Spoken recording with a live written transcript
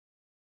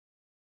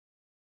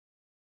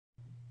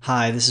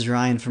Hi, this is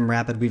Ryan from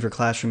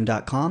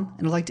RapidWeaverClassroom.com,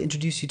 and I'd like to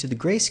introduce you to the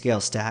GrayScale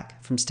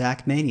stack from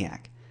Stack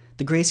Maniac.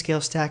 The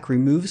GrayScale stack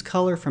removes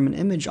color from an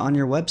image on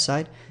your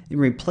website and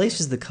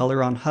replaces the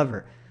color on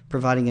hover,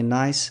 providing a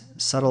nice,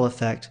 subtle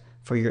effect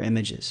for your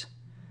images.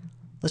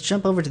 Let's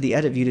jump over to the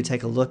edit view to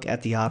take a look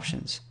at the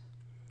options.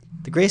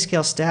 The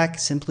GrayScale stack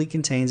simply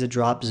contains a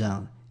drop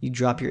zone. You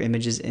drop your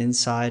images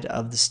inside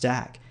of the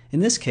stack. In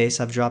this case,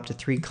 I've dropped a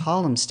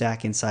 3-column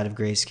stack inside of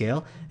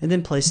GrayScale and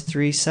then placed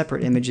 3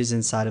 separate images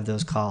inside of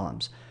those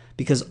columns.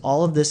 Because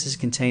all of this is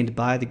contained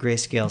by the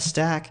GrayScale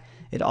stack,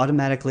 it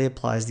automatically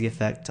applies the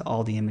effect to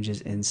all the images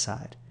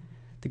inside.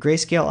 The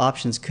GrayScale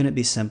options couldn't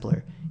be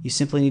simpler. You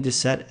simply need to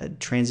set a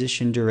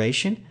transition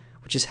duration,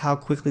 which is how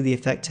quickly the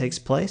effect takes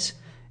place,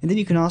 and then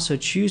you can also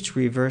choose to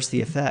reverse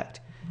the effect.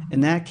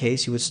 In that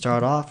case, you would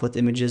start off with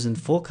images in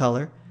full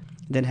color,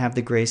 then have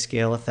the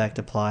GrayScale effect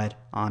applied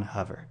on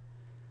hover.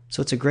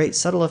 So it's a great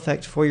subtle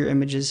effect for your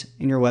images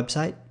in your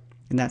website,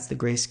 and that's the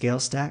GrayScale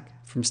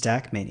stack from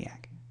Stack Maniac.